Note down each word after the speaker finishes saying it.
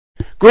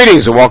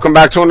Greetings and welcome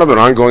back to another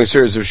ongoing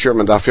series of Shir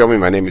Daf Yomi.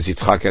 My name is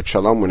Yitzchak Et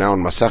Shalom. We're now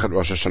in Masechet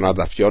Rosh Hashanah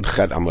Daf Yod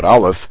Chet Amud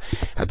Aleph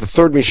at the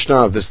third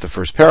Mishnah of this, the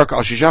first parak.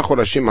 Al Shisha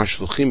Chodashim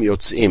HaShluchim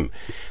Yotzim.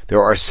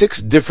 There are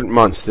 6 different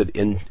months that,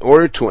 in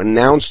order to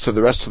announce to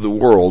the rest of the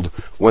world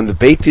when the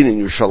Beit Din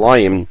in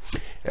Yerushalayim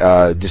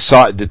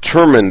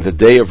determine the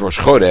day of Rosh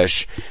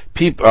Chodesh,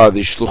 the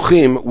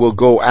Shluchim will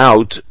go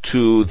out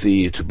to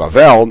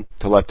Bavel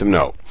to let them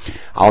know.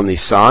 Al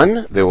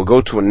Nisan, they will go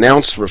to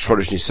announce Rosh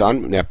Chodesh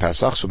Nisan, Nea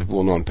Pesach, so people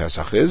will know when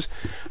Pesach is.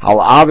 Al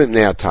Av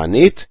Nea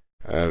Tanit,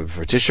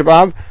 for Tisha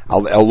B'Av.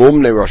 Al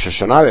Elul Nea Rosh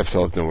Hashanah, they have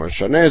to let them know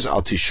Rosh Hashanah is.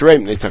 Al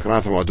Tishrei Nea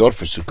Takanat HaMador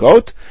for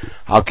Sukkot.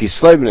 Al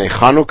Kislev Nea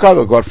Chanukah,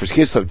 they'll go out for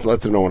Kislev to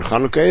let them know when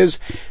Chanukah is.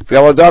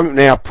 V'Al Adam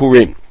Nea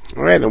Purim.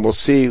 Alright, and we'll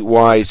see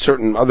why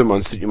certain other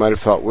months that you might have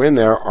thought were in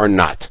there are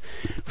not.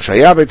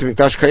 Pesach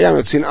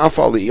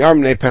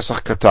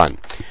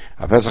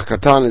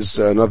Katan is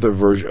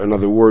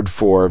another word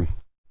for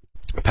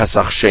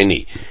Pesach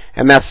Sheni,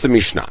 and that's the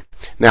Mishnah.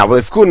 Now,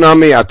 Tammuz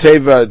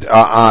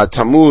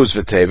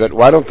v'Tevet,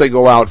 why don't they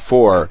go out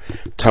for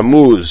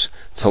Tammuz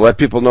to let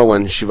people know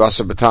when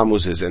Shivasa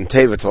B'Tammuz is, and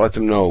Tevet to let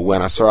them know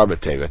when Asara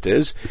B'Tevet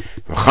is?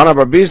 Chana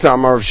Bar Bizna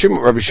Amar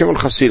Rabbi Shimon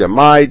Chasida,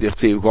 Mai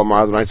Dichtiv Kol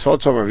Mar Adonai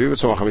Tzvot Tzom Raviv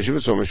Tzom Chamishiv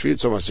Tzom Mashvi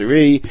Tzom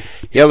Asiri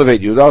Yelevet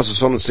Yudas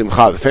Tzom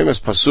Simcha. The famous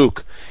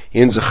pasuk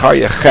in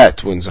Zechariah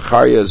Chet, when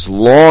Zechariah's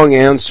long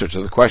answer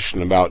to the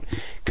question about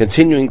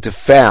continuing to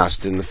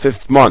fast in the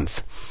 5th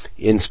month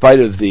in spite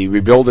of the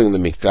rebuilding of the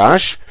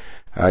Mikdash,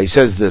 he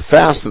says the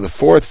fast of the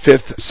 4th,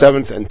 5th,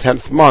 7th, and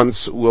 10th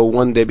months will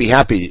one day be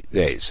happy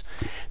days.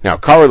 Now,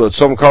 so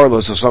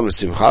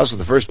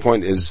the first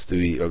point is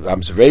the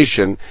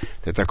observation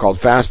that they're called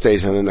fast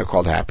days and then they're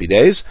called happy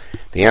days.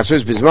 The answer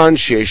is Bizman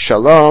Sheish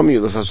Shalom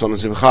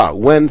Simcha,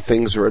 when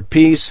things are at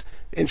peace.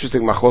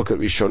 Interesting machloket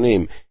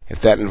Rishonim, if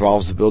that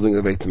involves the building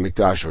of the Beit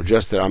HaMikdash or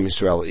just that Am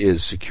Yisrael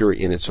is secure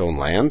in its own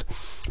land,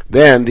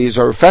 then these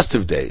are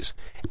festive days.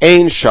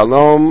 Ein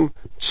Shalom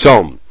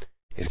Tzom.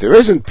 If there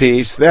isn't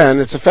peace, then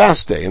it's a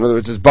fast day. In other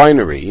words, it's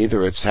binary.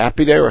 Either it's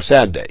happy day or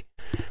sad day.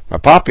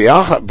 Papa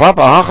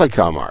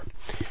Hachakamar,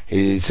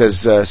 he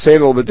says, say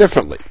it a little bit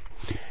differently.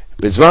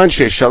 Bizman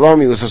sheish shalom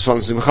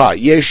yilusason simcha,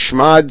 yesh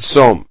shmad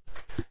som.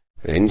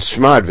 Ve'en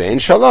shmad, ve'en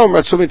shalom,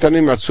 ratzu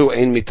mitanin, ratzu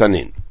ein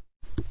mitanin.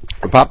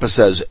 Papa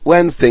says,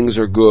 when things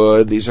are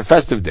good, these are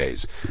festive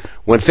days.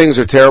 When things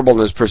are terrible and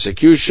there's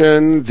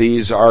persecution,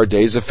 these are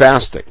days of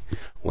fasting.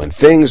 When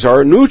things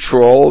are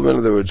neutral, in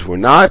other words, we're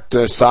not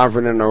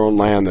sovereign in our own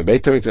land, the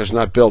Beit HaMikdash is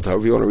not built,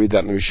 however you want to read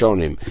that in the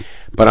Rishonim,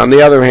 but on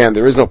the other hand,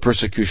 there is no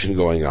persecution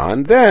going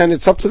on, then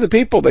it's up to the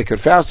people. They could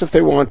fast if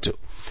they want to.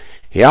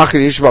 So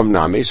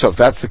if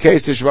that's the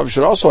case, Tisha B'Av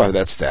should also have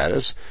that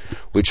status,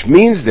 which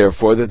means,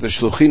 therefore, that the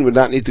Shluchim would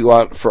not need to go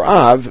out for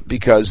Av,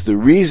 because the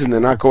reason they're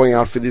not going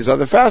out for these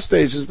other fast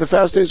days is the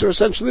fast days are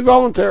essentially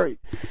voluntary.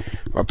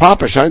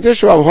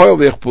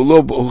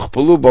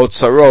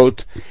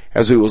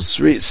 As we will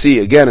see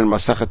again in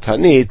Masechet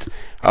Tanit,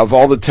 of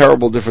all the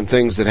different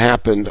things that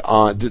happened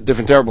on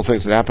Tisha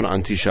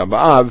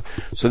B'Av.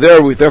 So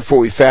therefore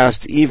we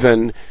fast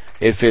even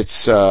if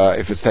it's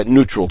that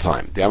neutral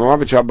time. That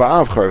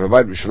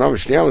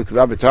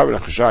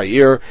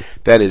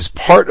is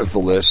part of the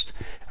list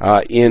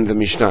in the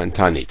Mishnah and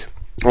Tanit.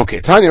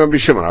 Okay, Tanya Rabbi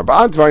Shimon.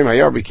 Rabbi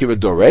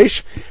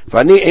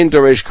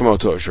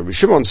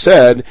Shimon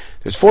said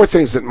there's 4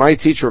 things that my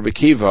teacher Rabbi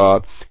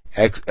Kiva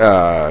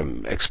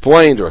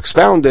explained or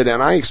expounded,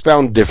 and I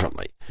expound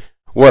differently.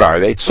 What are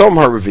they? Tzom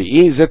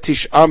HaRevi'i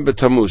Zetish Am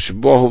B'Tammuz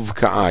Shebo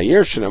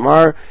Huvka'ayir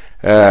Shenemar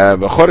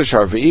B'Chodesh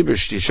HaRevi'i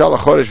B'Shtisha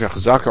L'Chodesh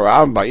V'Chazak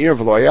HaRa'am Ba'ir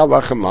V'Lo Hayah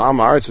Lachem La'am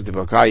Ha'aretz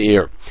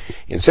V'Tibaka'ayir.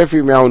 In Sefer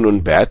Yirmiyahu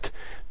Nun Bet,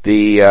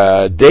 the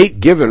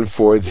date given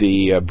for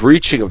the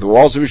breaching of the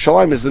walls of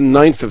Yerushalayim is the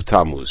 9th of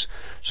Tammuz.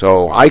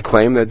 So I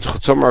claim that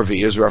Tzom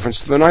HaRevi'i is a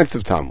reference to the 9th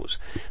of Tammuz.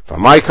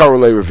 Why do they call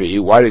it Revi'i?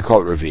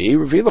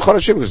 Revi'i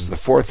l'chodashim, because it's the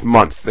 4th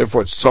month.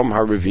 Therefore, it's Tzom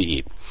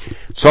HaRevi'i.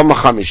 Tzom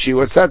HaChamishi,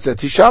 what's that?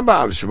 It's Tisha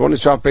B'Av. Shebon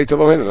Yisrael Beit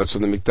Eloheinu. That's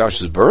when the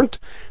Mikdash is burnt.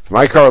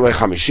 Why is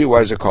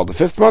it called the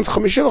 5th month?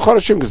 Chamishi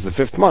l'chodashim, because it's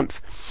the 5th month.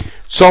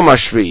 Tzom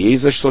HaShvi'i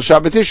is the Shlosha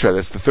B'Tishrei.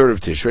 That's the 3rd of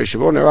Tishrei.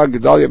 Shebon Nerag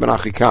Gedalia ben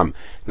Achikam.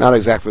 Not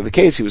exactly the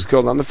case. He was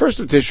killed on the 1st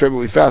of Tishrei, but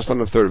we fast on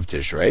the 3rd of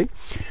Tishrei.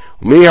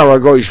 Mi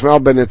Harago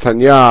Yishmael ben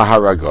Netanyah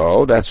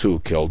Harago. That's who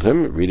killed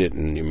him. Read it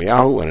in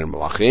Yirmiyahu and in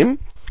Malachim.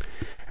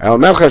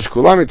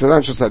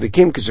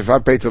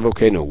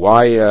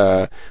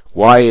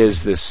 Why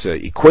is this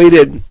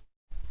equated?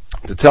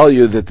 To tell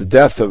you that the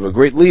death of a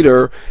great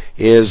leader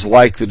is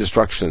like the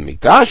destruction of the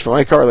Mikdash. Why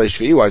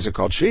is it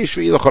called Shvi?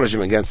 Shvi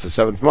l'chodashim, against the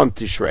 7th month,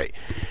 Tishrei.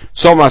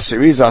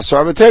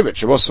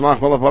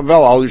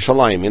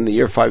 In the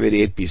year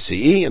 588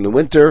 BCE, in the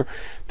winter,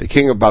 the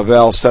king of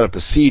Bavel set up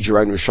a siege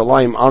around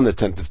Yerushalayim on the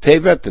 10th of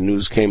Tevet. The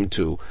news came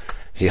to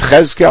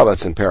Yechezkel,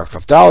 that's in Perek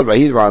Chavdal.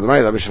 Vayid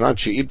Adonai Labishanat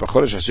She'it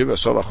B'Chodesh Asur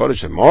B'Sol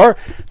HaChodesh and more.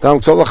 Dam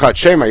K'tol Lachat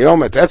Shem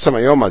Hayom Et Etzem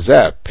Hayom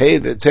Hazeh. Pay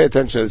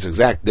attention to this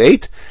exact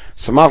date.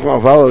 Samach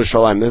Ma'aval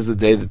Yerushalayim. This is the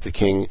day that the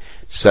king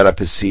set up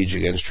his siege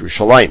against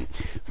Jerusalem.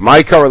 Why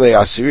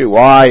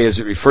is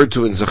it referred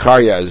to in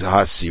Zechariah as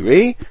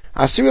Hasiri?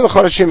 Hasiri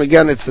l'chodashim,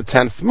 again, it's the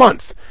 10th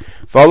month.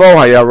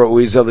 Really,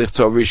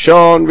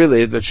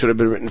 that should have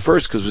been written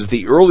first because it was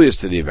the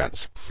earliest of the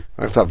events.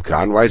 Why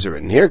is it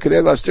written here?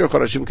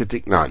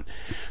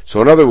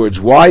 So in other words,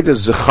 why does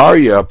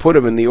Zechariah put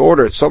him in the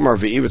order Tzomar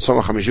V'Iv,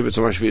 Tzomar Chamishiv,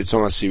 Tzomar Shvi,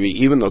 Tzomar Siri,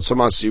 even though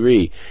Tzomar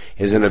Siri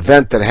is an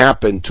event that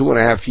happened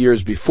 2.5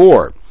 years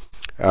before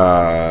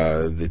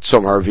the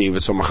Tzomar V'Iv,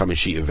 Tzomar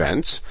Chamishi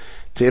events,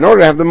 in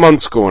order to have the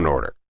months go in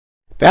order.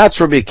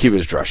 That's Rabbi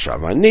Akiva's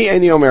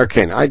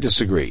drasha. I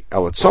disagree.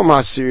 What's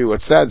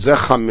that? Zeh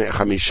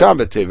Chamisha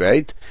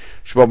B'Tevet,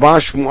 Shbaba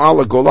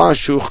Shmu'al Gola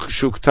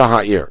Shukta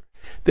Ha'ir.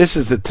 This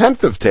is the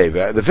 10th of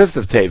Tevet, the 5th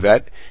of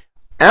Tevet,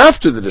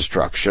 after the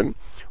destruction,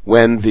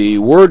 when the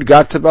word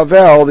got to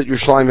Bavel that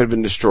Yerushalayim had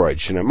been destroyed.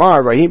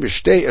 Shenamar Vayim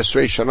B'Shtei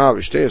Esrei Shana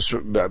B'Shtei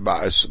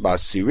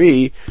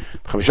Ba'Asiri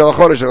Chamisha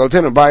L'Chodesh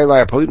Elotenu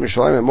Ba'ilai Apalit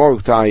Mishalayim Emor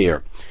Ukta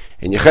Ha'ir.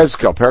 In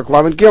Yechezkel, Perek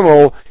Lav and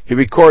Gimel, he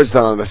records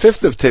that on the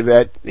 5th of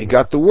Tevet, he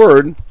got the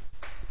word,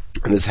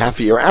 and this half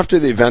a year after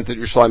the event that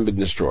Yerushalayim had been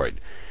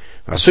destroyed.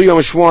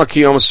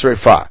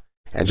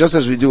 And just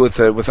as we do with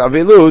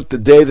Avelut, the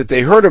day that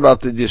they heard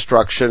about the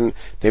destruction,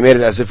 they made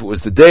it as if it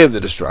was the day of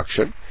the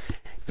destruction.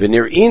 And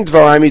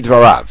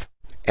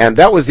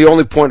that was the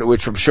only point at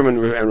which Rabbi Shimon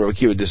and Rabbi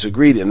Akiva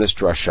disagreed in this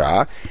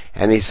drasha.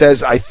 And he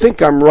says, I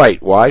think I'm right.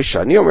 Why?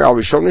 And now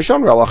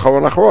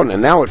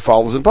it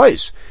follows in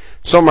place.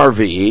 Tzomar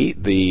V'i,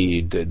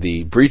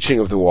 the breaching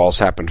of the walls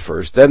happened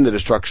first, then the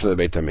destruction of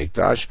the Beit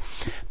HaMikdash,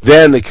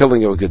 then the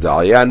killing of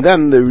Gedaliah, and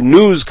then the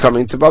news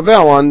coming to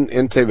Bavel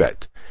in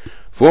Tevet.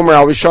 According to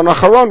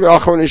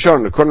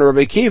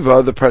Rabbi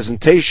Akiva, the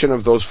presentation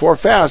of those 4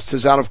 fasts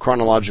is out of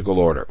chronological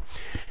order.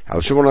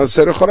 He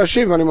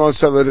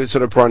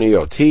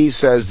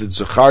says that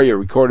Zechariah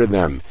recorded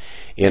them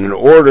in an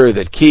order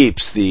that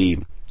keeps the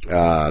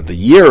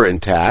year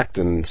intact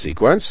and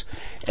sequence,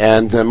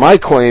 and my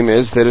claim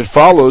is that it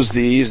follows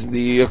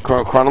the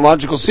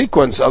chronological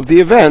sequence of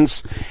the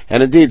events,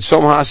 and indeed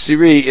Som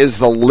HaSiri is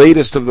the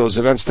latest of those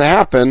events to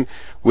happen,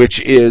 which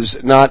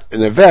is not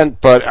an event,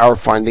 but our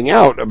finding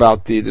out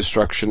about the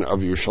destruction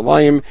of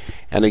Yerushalayim,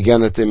 and again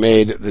that they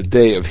made the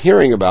day of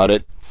hearing about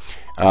it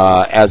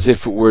as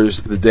if it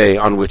was the day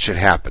on which it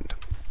happened.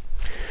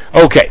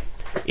 Okay,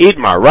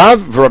 Itmar Rav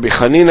v'Rabbi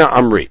Chanina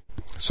Amri.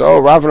 So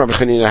Rav and Rabbi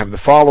Chanina have the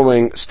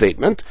following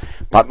statement: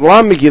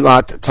 Batla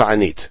Megillat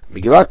Ta'anit.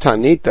 Megillat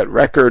Ta'anit, that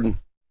record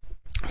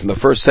from the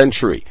 1st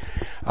century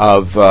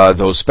of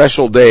those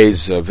special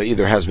days of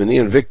either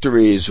Hasmonean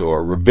victories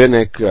or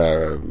rabbinic,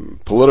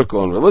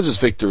 political and religious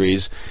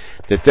victories,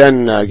 that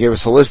then gave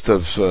us a list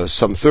of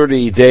some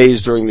 30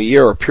 days during the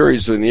year or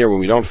periods during the year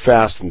when we don't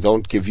fast and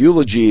don't give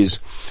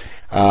eulogies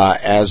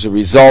as a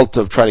result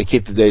of trying to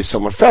keep the days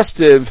somewhat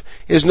festive,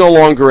 is no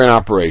longer in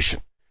operation.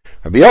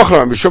 Rabbi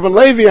Yochanan and Shimon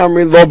Levi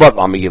Amri lo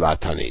batla Megillat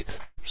Ta'anit.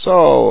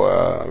 So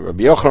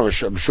Rabbi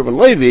Yochanan and Shimon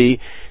Levi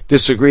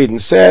disagreed and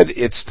said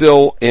it's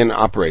still in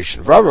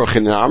operation. What does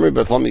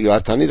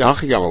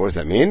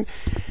that mean?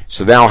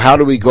 So now how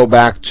do we go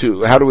back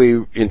to, how do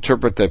we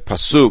interpret the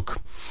pasuk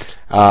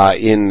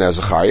in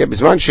Zechariah?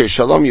 Bisman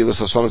she'shalom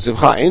yilus hason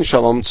simcha ein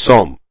shalom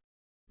tzom.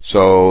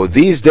 So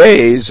these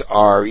days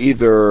are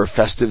either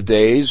festive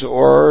days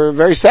or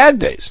very sad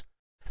days.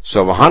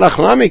 So v'hanach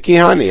lami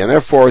kihani, and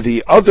therefore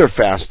the other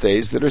fast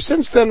days that are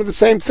since then are the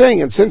same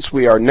thing. And since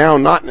we are now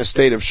not in a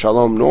state of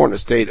shalom nor in a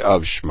state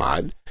of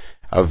shmad,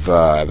 of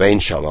ein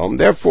shalom,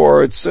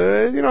 therefore it's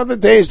the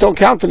days don't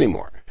count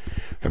anymore.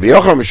 Rabbi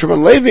Yochanan and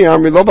Shimon Levi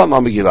Amri lo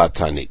batla Megillat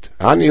Ta'anit.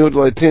 Hanihud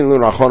leitin lu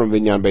rachonim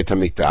binyan Beit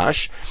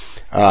HaMikdash.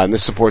 And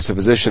this supports the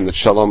position that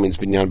shalom means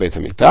binyan Beit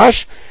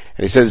HaMikdash.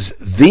 And he says,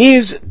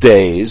 these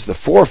days, the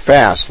 4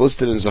 fasts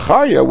listed in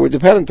Zechariah, were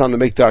dependent on the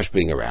Mikdash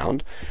being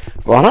around.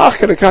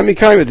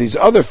 These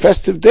other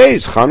festive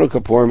days,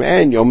 Chanukah, Purim,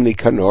 and Yom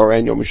Nikanor,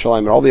 and Yom Yerushalayim,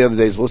 and all the other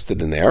days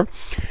listed in there,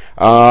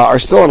 are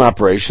still in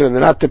operation, and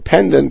they're not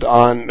dependent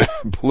on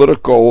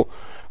political,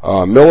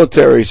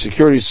 military,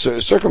 security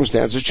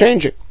circumstances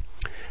changing.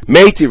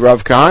 Meiti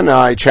Rav Kahana,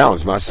 I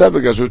challenge, Ma'aseh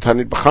Gazru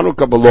Ta'anit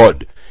b'Chanukah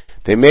b'Lod.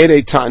 They made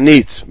a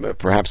ta'anit,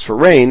 perhaps for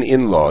rain,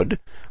 in Lod,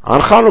 on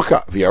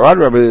Chanukah. V'yarad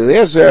Rabbi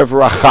Eliezer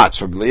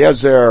v'rachatz. Rabbi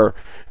Eliezer,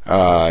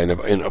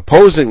 in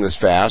opposing this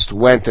fast,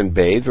 went and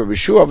bathed. Rabbi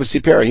Shua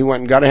v'siper, he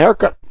went and got a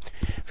haircut.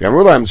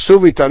 V'yamru lahem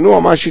suvi tanu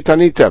amashi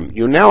tanitem.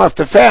 You now have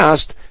to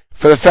fast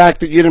for the fact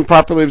that you didn't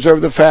properly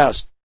observe the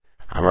fast.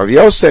 Amar Rav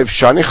Yosef,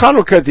 shani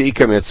Chanukah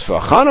de'ika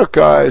mitzvah.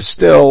 Chanukah is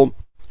still,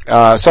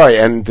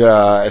 and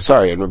Rabbi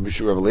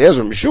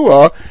Eliezer and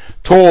Meshua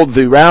told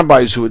the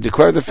rabbis who had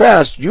declared the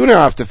fast, you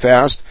now have to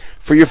fast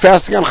for your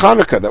fasting on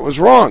Chanukah. That was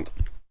wrong.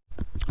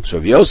 So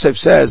Rav Yosef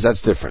says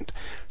that's different.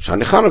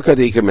 Shani Chanukah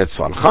de'ika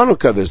mitzvah. On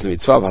Chanukah, there's the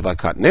mitzvah of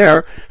Hadakat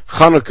Ner.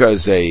 Chanukah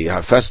is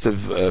a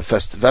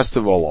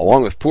festival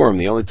along with Purim,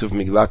 the only two of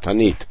Megillat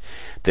Ta'anit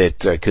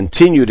that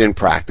continued in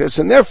practice,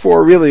 and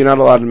therefore really you're not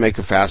allowed to make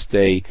a fast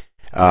day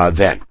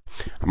then.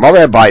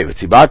 Amalei Abaye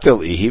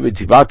v'tibatel ihi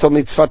v'tibatel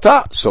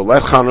mitzvata. So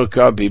let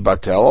Chanukah be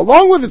batel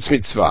along with its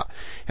mitzvah,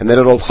 and then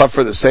it'll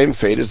suffer the same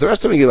fate as the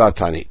rest of Megillat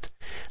Tanit.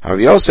 Rav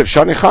Yosef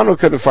Shani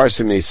Chanukah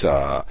nefarsim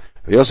nisa.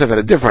 Rav Yosef had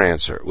a different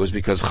answer. It was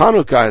because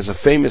Chanukah has a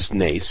famous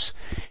nace,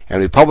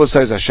 and we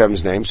publicize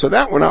Hashem's name, so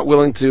that we're not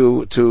willing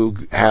to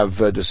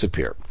have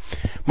disappear.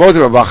 One of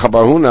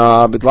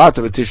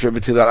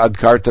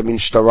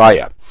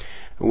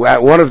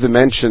the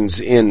mentions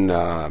in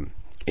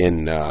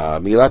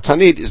Megillat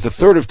Tanit is the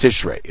 3rd of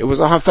Tishrei. It was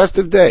a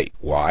festive day.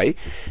 Why?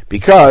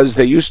 Because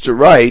they used to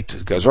write,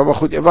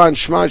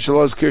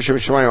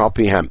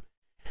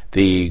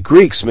 the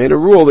Greeks made a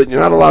rule that you're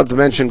not allowed to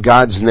mention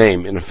God's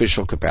name in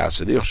official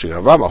capacity. So when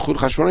the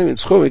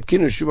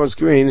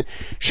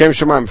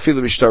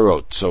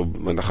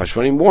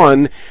Chashmonim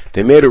won,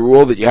 they made a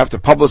rule that you have to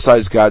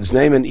publicize God's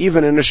name, and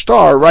even in a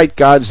star, write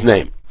God's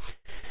name.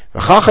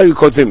 So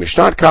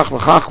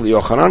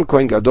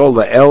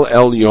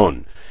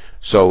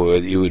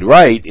you would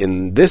write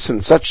in this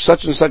and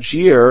such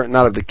year,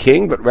 not of the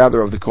king, but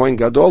rather of the Kohen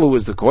Gadol, who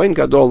was the Kohen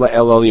Gadol Le'el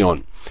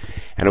Elyon.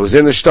 And it was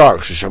in the star.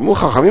 When the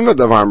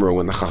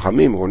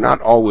Chachamim, who were not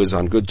always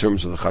on good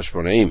terms with the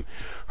Chashmonaim,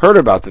 heard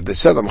about that, they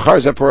said, a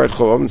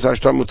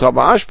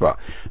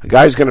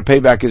guy's going to pay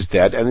back his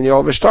debt, and then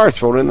you'll have a star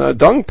thrown in the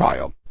dung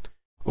pile.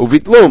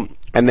 Uvitlum.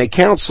 And they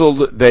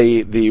canceled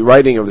the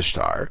writing of the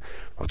star.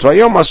 And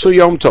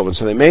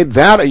so they made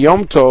that a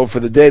Yom Tov for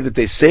the day that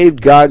they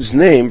saved God's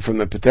name from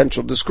the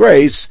potential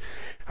disgrace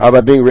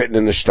by being written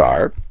in the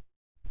star.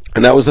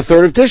 And that was the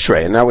 3rd of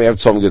Tishrei. And now we have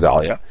Tzom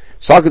Gedalia.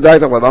 So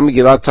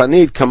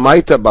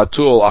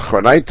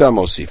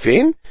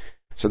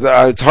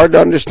it's hard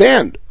to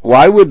understand.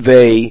 Why would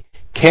they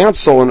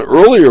cancel an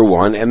earlier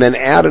one and then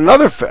add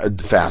another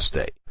fast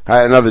day,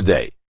 another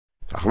day?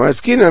 The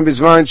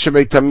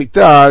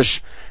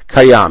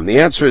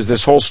answer is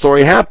this whole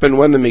story happened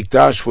when the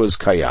Mikdash was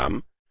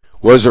Kayam,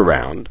 was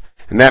around.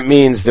 And that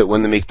means that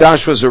when the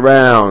Mikdash was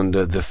around,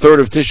 the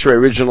 3rd of Tishrei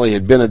originally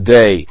had been a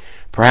day,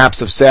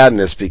 perhaps of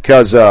sadness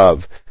because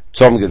of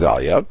Tzom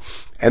Gedalia,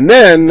 and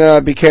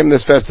then became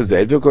this festive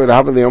day. But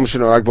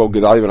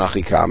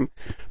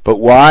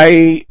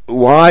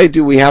why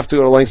do we have to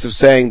go to lengths of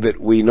saying that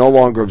we no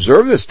longer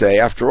observe this day?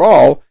 After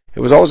all,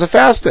 it was always a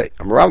fast day.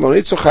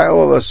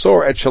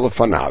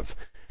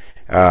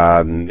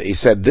 He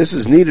said this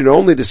is needed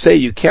only to say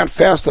you can't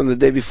fast on the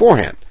day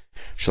beforehand.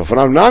 After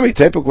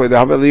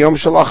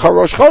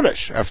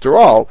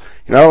all,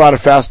 you're not allowed to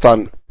fast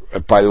on,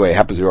 by the way, it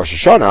happens to be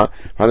Rosh Hashanah,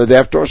 on the day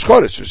after Rosh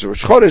Chodesh. So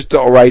Rosh Chodesh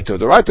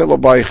d'oraita lo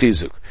bai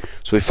chizuk.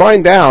 So we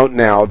find out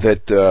now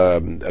that,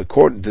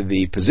 according to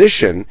the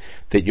position,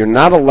 that you're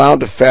not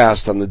allowed to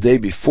fast on the day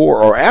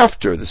before or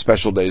after the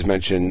special days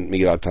mentioned in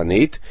Megillat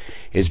Tanit,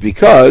 is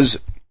because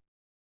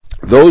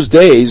those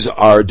days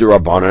are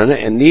d'Rabbanan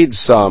and need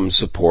some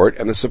support,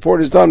 and the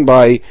support is done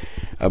by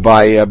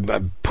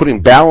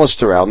putting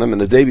ballast around them, and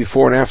the day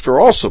before and after are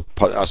also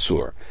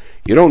asur.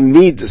 You don't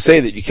need to say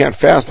that you can't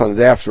fast on the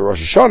day after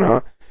Rosh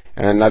Hashanah,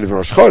 and not even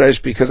Rosh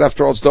Chodesh, because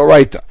after all it's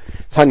d'oraita.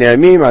 Tanya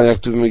Yamim,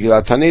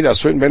 Megillat Tanit,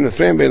 asurin ben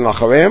Ephraim ben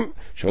Lachavim,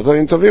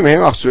 shevatovim tovim, hem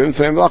asurin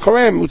Ephraim ben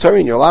Lachavim,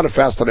 mutarin. You're allowed to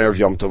fast on Erev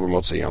Yom Tov or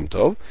Motzei Yom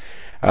Tov,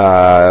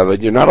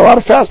 but you're not allowed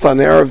to fast on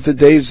there of the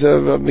days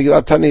of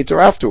Megillat Tanit or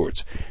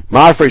afterwards.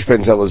 Why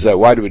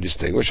do we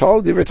distinguish?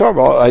 Shabbat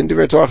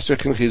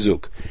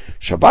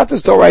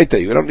is d'oraita.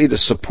 You don't need to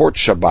support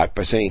Shabbat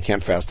by saying you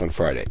can't fast on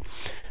Friday.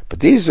 But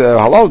these, these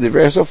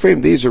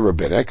are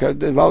rabbinic.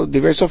 They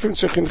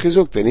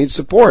need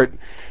support,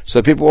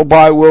 so people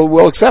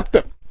will accept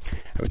them.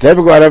 But if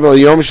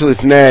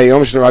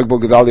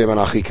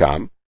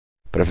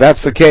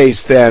that's the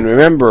case, then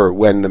remember,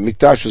 when the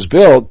Mikdash was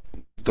built,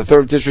 the 3rd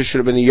of Tishrei should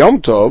have been a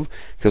Yom Tov,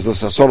 because the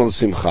Sason of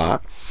Simcha,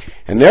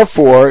 and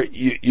therefore,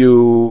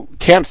 you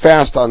can't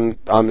fast on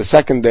the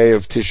 2nd day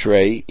of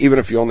Tishrei, even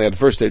if you only had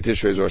the 1st day of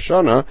Tishrei as Rosh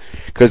Hashanah,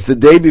 because the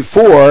day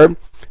before,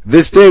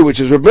 this day, which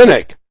is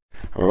rabbinic,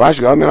 the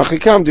answer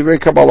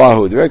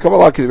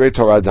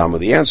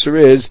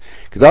is,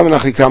 Kedam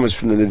Nachikam is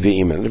from the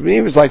Nevi'im, and the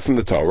Nevi'im is like from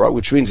the Torah,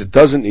 which means it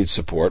doesn't need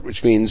support,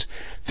 which means,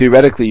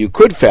 theoretically, you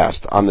could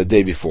fast on the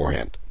day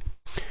beforehand.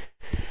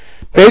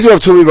 What's this?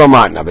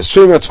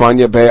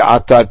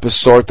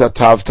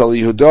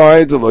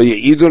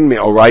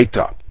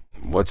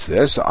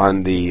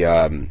 On the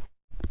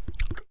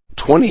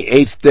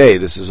 28th day,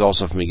 this is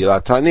also from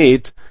Megillat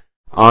Tanit,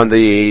 on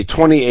the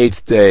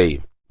 28th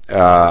day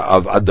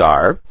of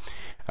Adar,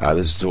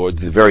 this is toward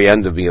the very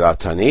end of Megillat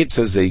Tanit, it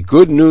says the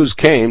good news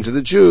came to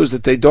the Jews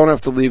that they don't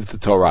have to leave the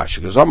Torah.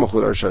 The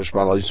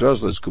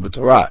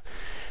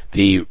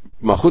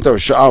Malchut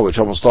HaRasha'ah, which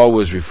almost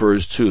always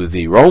refers to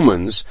the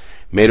Romans,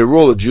 made a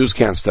rule that Jews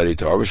can't study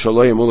Torah, or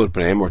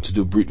to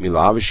do Brit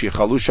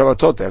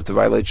Milah, they have to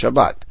violate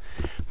Shabbat.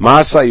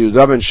 Ma'asa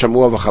Yehuda ben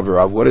Shamua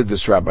v'chaverav, what did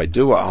this rabbi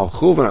do?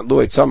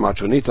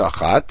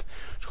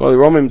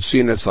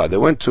 They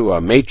went to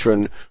a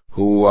matron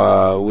who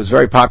was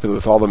very popular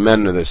with all the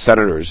men and the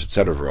senators,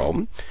 etc. of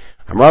Rome.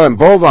 Amar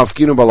bo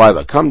v'afkinu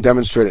b'layla. Come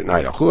demonstrate at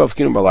night. Achu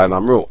v'afkinu b'layla.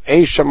 Amru,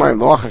 ein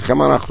shamayim lo achachem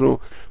anachnu,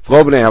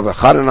 v'lo b'nei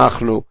avachad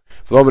anachnu,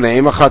 v'lo b'nei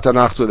imachat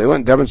anachnu. They went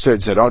and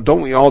demonstrated, said,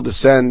 don't we all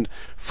descend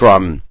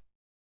from,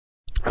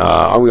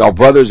 are we all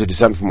brothers who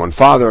descend from one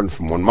father and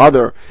from one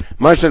mother?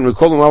 Why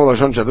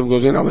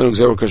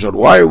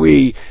are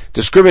we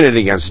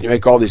discriminating against it? You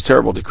make all these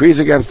terrible decrees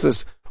against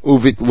us.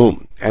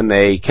 Uvitlum. And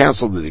they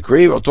canceled the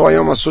decree. And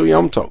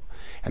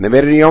they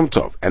made it a Yom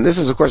Tov. And this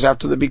is, of course,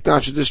 after the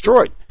Mikdash is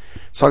destroyed.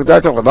 So why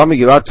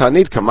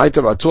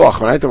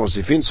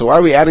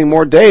are we adding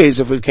more days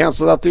if we've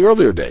canceled out the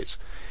earlier days?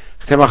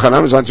 You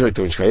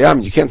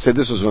can't say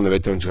this was when the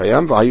Beit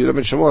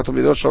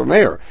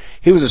HaMikdash.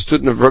 He was a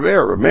student of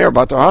Rameir.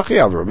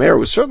 Rameir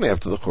was certainly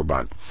after the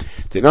Churban.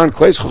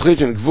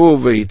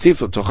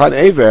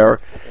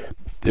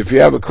 If you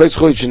have a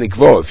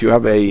if you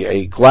have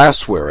a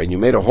glassware and you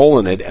made a hole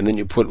in it and then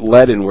you put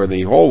lead in where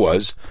the hole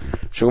was,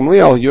 he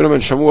quotes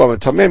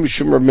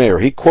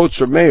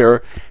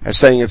Rameir as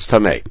saying it's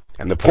Tameh.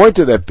 And the point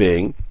of that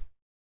being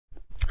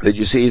that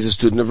you see he's a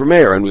student of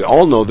Rameir, and we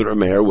all know that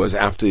Rameir was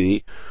after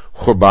the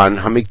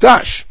Churban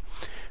Hamikdash,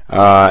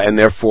 and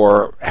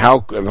therefore how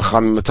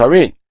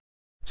Matarin.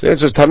 So the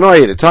answer is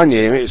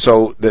Tanya.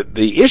 So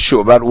the issue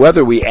about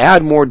whether we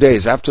add more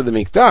days after the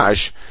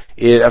Mikdash,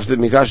 after the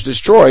Mikdash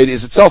destroyed,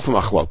 is itself a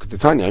machlok. The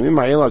Tanya.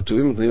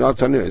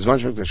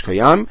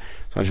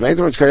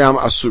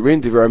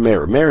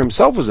 Meir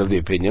himself was of the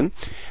opinion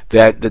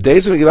that the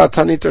days of Megillat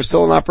Tanit are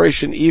still in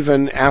operation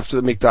even after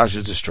the Mikdash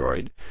is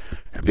destroyed.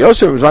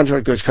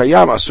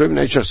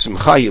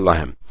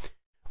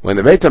 When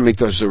the Beit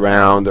HaMikdash is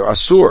around, they're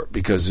asur,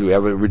 because we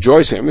have a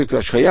rejoicing.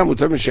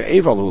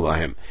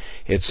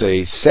 It's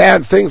a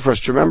sad thing for us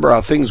to remember how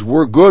things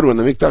were good when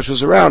the Mikdash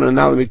was around, and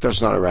now the Mikdash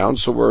is not around,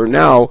 so we're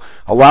now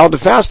allowed to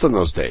fast on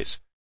those days.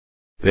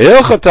 So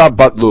the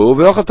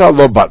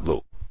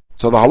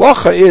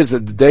halacha is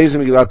that the days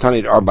of Megillat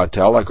Tanit are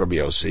batel, like Rabbi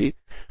Yossi.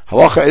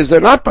 Halacha is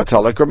they're not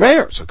batel, like Rabbi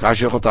Meir. So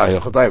kash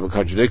hilchotah, have a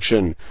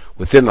contradiction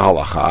within the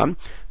halacha.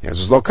 The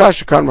answer is lo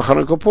kasha kan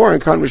v'Chanukah Purim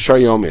kan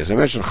v'Shar As I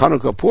mentioned,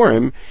 Chanukah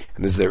Purim,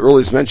 and this is the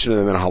earliest mention of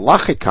them in a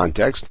halachic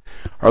context,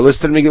 are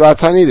listed in Megillat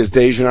Tanit as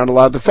days you're not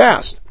allowed to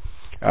fast.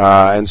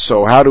 And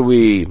so how do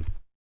we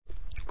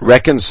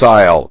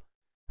reconcile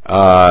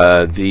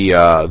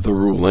the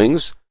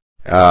rulings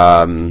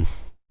and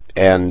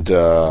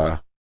whether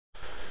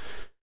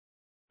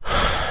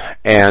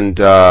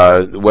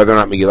or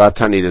not Megillat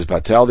Tanit is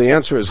batel? The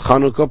answer is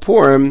Chanukah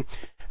Purim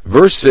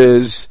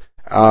versus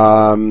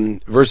all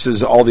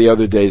the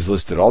other days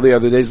listed. All the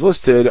other days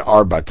listed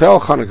are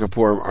batel. Chanukah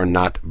Purim are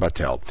not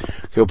batel.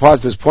 Okay, we'll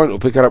pause this point. We'll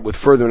pick it up with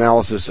further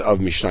analysis of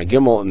Mishnah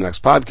Gimel in the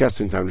next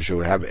podcast. In time to show.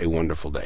 Have a wonderful day.